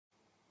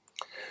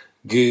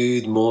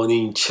Good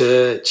morning,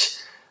 church.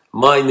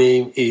 My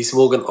name is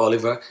Morgan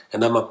Olyver,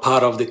 and I'm a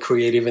part of the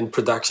creative and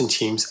production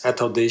teams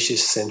at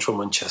Audacious Central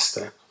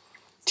Manchester.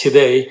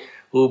 Today,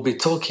 we'll be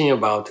talking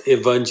about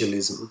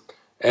evangelism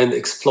and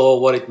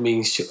explore what it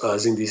means to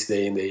us in this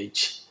day and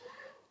age.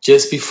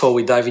 Just before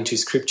we dive into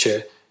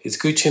scripture, it's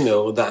good to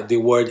know that the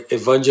word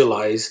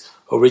evangelize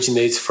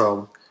originates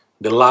from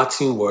the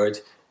Latin word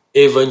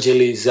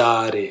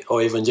evangelizzare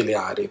or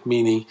evangeliare,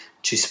 meaning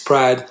to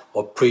spread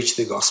or preach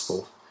the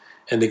gospel,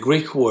 and the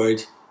Greek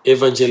word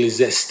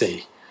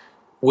evangelizeste,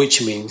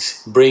 which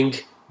means bring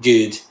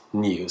good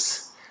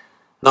news.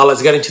 Now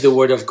let's get into the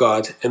Word of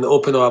God and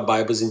open our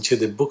Bibles into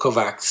the book of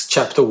Acts,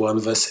 chapter 1,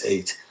 verse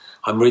 8.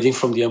 I'm reading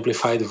from the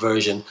Amplified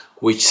Version,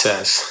 which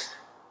says,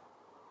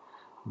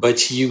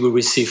 "But you will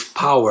receive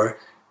power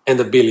and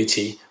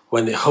ability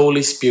when the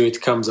Holy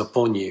Spirit comes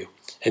upon you,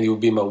 and you will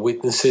be my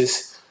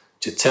witnesses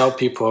to tell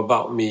people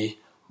about me,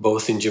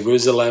 both in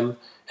Jerusalem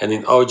and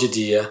in all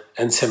Judea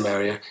and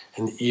Samaria,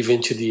 and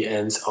even to the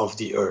ends of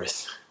the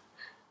earth."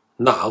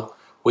 Now,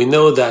 we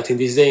know that in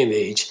this day and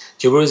age,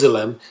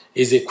 Jerusalem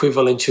is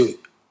equivalent to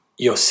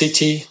your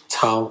city,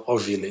 town, or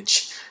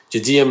village.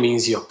 Judea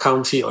means your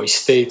county or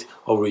state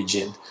or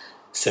region.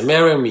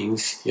 Samaria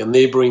means your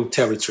neighboring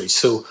territory,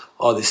 so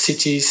all the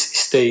cities,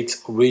 states,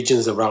 or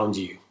regions around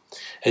you.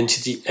 And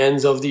to the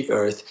ends of the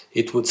earth,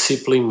 it would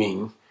simply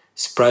mean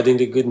spreading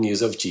the good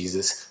news of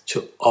Jesus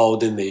to all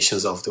the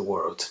nations of the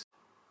world.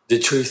 The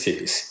truth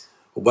is,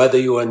 whether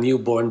you are a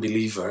newborn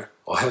believer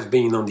or have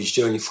been on this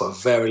journey for a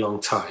very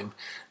long time,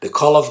 the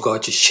call of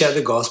God to share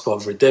the gospel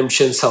of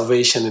redemption,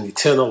 salvation, and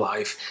eternal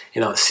life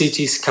in our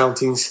cities,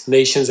 counties,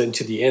 nations, and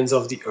to the ends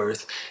of the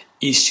earth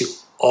is to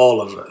all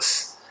of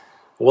us.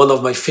 One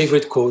of my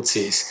favorite quotes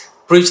is,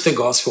 "Preach the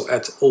gospel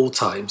at all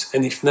times,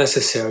 and if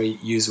necessary,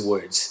 use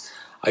words."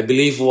 I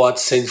believe what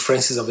St.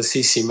 Francis of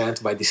Assisi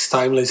meant by this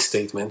timeless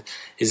statement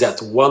is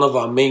that one of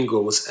our main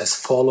goals as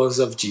followers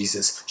of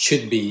Jesus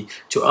should be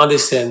to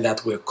understand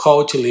that we're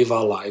called to live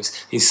our lives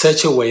in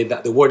such a way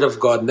that the Word of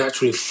God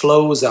naturally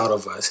flows out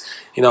of us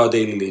in our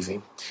daily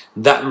living.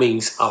 That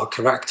means our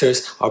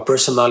characters, our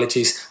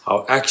personalities,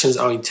 our actions,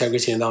 our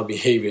integrity, and our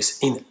behaviors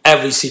in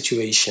every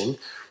situation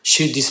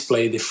should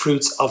display the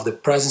fruits of the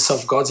presence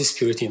of God's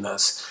Spirit in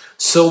us,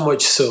 so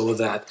much so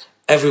that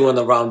everyone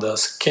around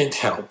us can't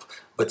help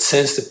but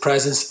sense the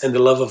presence and the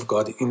love of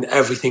God in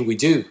everything we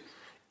do,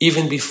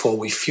 even before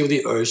we feel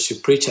the urge to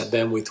preach at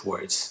them with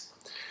words.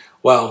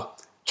 Well,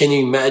 can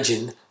you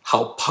imagine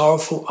how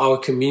powerful our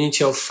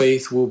community of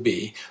faith will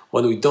be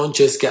when we don't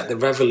just get the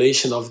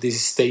revelation of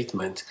this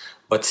statement,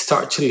 but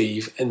start to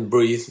live and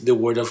breathe the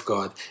Word of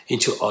God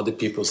into other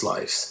people's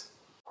lives?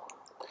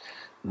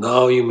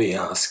 Now you may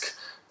ask,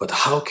 but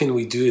how can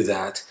we do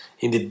that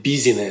in the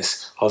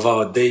busyness of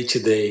our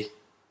day-to-day?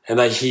 And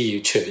I hear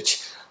you,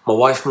 church. My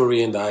wife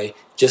Marie and I,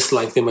 just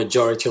like the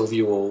majority of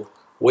you all,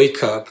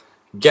 wake up,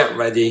 get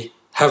ready,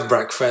 have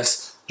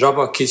breakfast, drop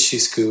our kids to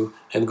school,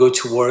 and go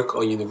to work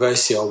or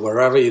university or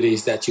wherever it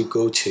is that you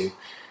go to,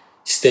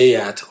 stay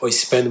at, or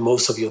spend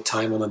most of your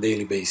time on a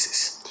daily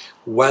basis.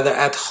 Whether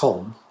at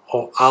home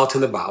or out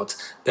and about,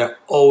 there's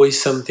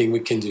always something we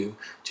can do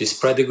to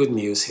spread the good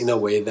news in a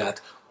way that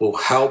will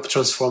help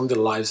transform the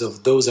lives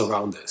of those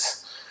around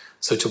us.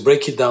 So to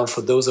break it down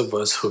for those of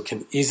us who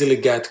can easily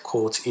get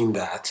caught in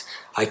that,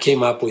 I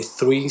came up with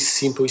 3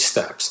 simple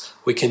steps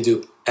we can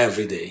do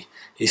every day.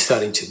 It's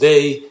starting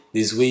today,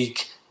 this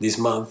week, this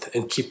month,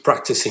 and keep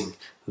practicing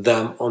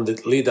them on the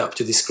lead up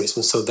to this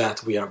Christmas so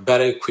that we are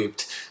better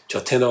equipped to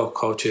attend our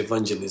call to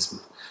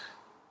evangelism.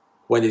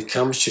 When it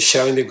comes to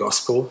sharing the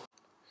gospel,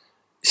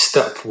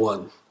 step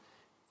 1,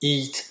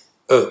 eat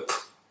up.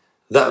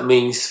 That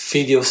means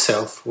feed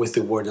yourself with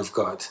the Word of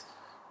God.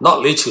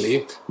 Not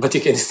literally, but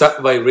you can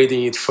start by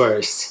reading it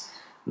first.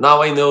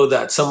 Now I know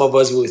that some of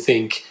us will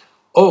think,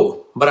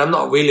 "Oh, but I'm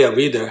not really a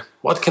reader.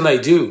 What can I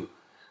do?"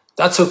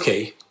 That's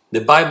okay.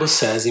 The Bible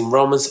says in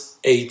Romans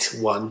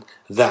 8:1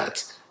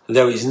 that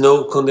there is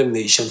no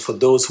condemnation for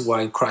those who are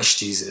in Christ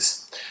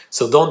Jesus.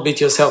 So don't beat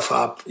yourself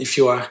up if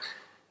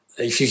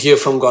you hear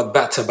from God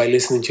better by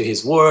listening to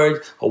His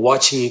Word or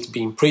watching it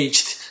being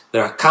preached.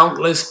 There are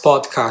countless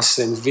podcasts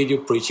and video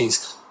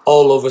preachings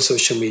all over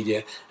social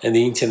media and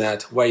the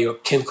internet where you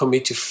can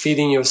commit to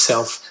feeding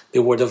yourself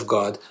the Word of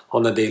God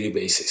on a daily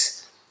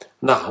basis.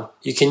 Now,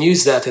 you can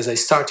use that as a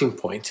starting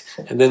point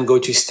and then go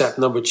to step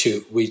number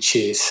 2, which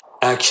is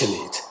action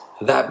it.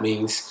 That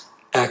means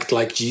act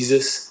like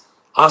Jesus.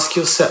 Ask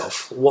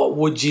yourself, what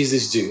would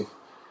Jesus do?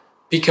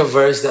 Pick a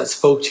verse that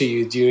spoke to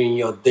you during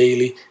your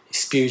daily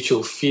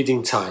spiritual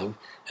feeding time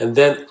and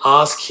then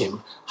ask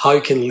Him how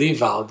you can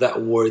live out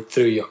that word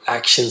through your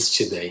actions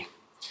today.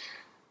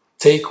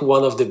 Take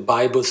one of the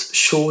Bible's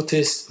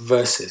shortest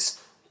verses,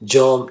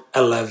 John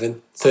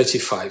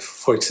 11:35,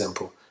 for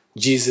example.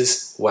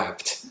 Jesus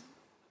wept.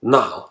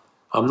 Now,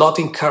 I'm not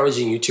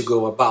encouraging you to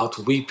go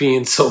about weeping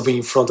and sobbing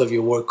in front of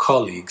your work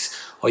colleagues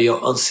or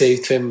your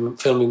unsaved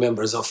family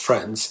members or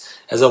friends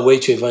as a way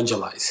to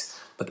evangelize.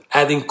 But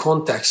adding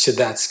context to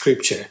that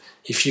scripture,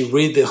 if you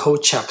read the whole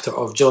chapter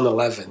of John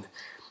 11,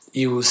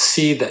 you will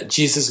see that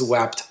Jesus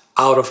wept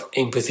out of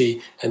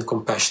empathy and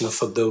compassion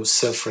for those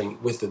suffering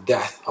with the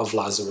death of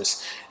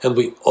Lazarus. And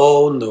we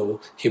all know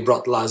he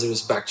brought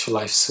Lazarus back to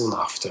life soon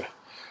after.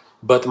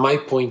 But my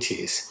point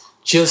is,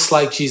 just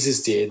like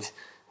Jesus did,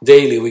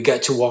 daily we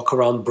get to walk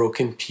around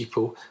broken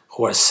people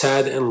who are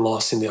sad and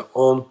lost in their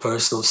own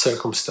personal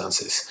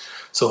circumstances.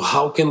 So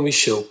how can we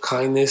show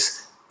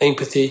kindness,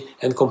 empathy,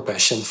 and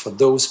compassion for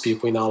those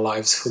people in our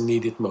lives who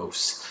need it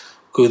most?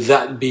 Could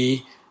that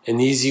be an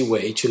easy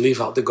way to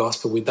live out the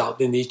gospel without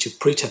the need to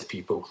preach at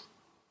people?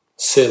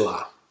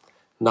 Selah.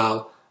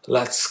 Now,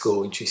 let's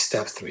go into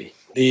step 3.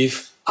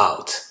 Live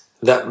out.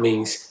 That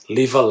means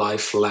live a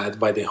life led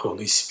by the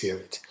Holy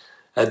Spirit.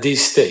 At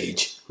this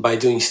stage, by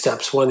doing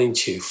steps 1 and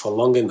 2 for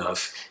long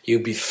enough,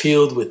 you'll be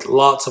filled with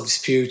lots of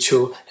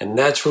spiritual and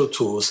natural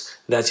tools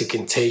that you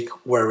can take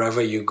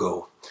wherever you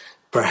go.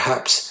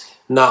 Perhaps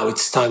now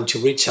it's time to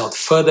reach out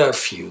further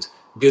afield,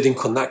 building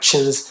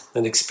connections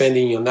and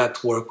expanding your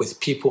network with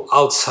people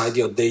outside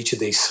your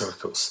day-to-day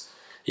circles.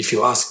 If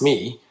you ask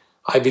me,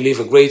 I believe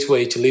a great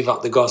way to live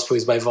out the gospel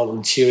is by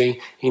volunteering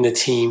in a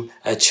team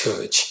at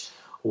church,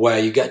 where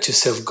you get to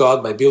serve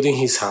God by building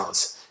His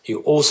house. You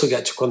also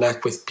get to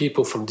connect with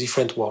people from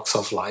different walks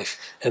of life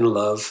and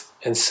love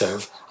and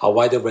serve a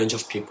wider range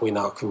of people in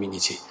our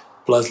community,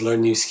 plus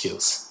learn new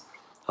skills.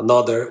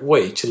 Another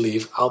way to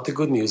live out the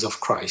good news of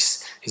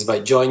Christ is by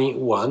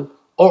joining one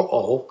or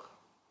all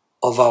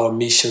of our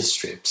mission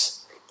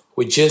trips.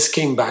 We just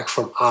came back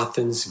from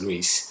Athens,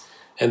 Greece,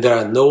 and there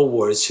are no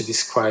words to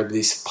describe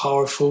this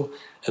powerful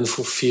and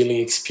fulfilling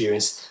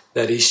experience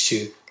that is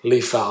to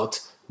live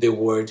out the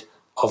Word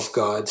of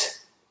God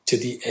to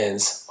the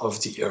ends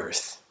of the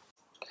earth.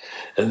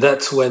 And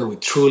that's when we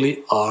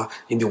truly are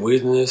in the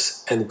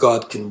wilderness, and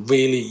God can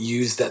really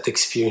use that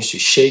experience to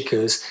shake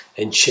us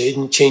and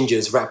change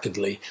us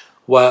rapidly.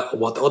 While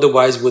what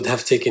otherwise would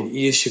have taken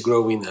years to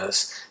grow in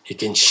us, He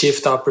can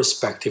shift our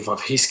perspective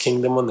of His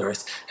kingdom on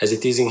earth as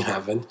it is in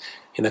heaven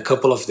in a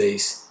couple of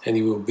days, and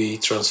it will be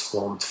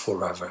transformed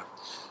forever.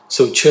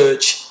 So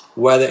church,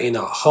 whether in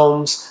our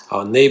homes,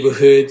 our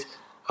neighborhood,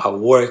 our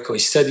work or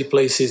study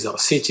places, our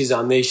cities,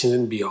 our nations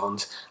and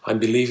beyond, I'm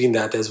believing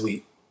that as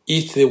we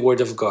eat the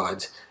Word of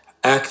God,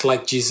 act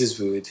like Jesus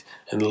would,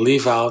 and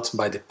live out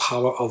by the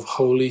power of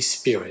Holy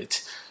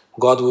Spirit,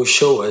 God will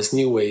show us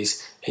new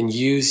ways and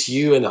use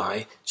you and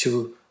I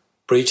to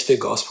preach the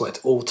gospel at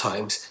all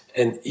times,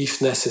 and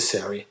if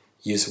necessary,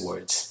 use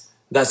words.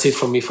 That's it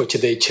from me for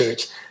today,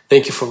 church.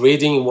 Thank you for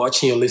reading and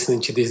watching or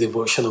listening to this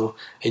devotional.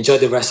 Enjoy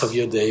the rest of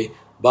your day.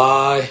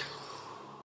 Bye.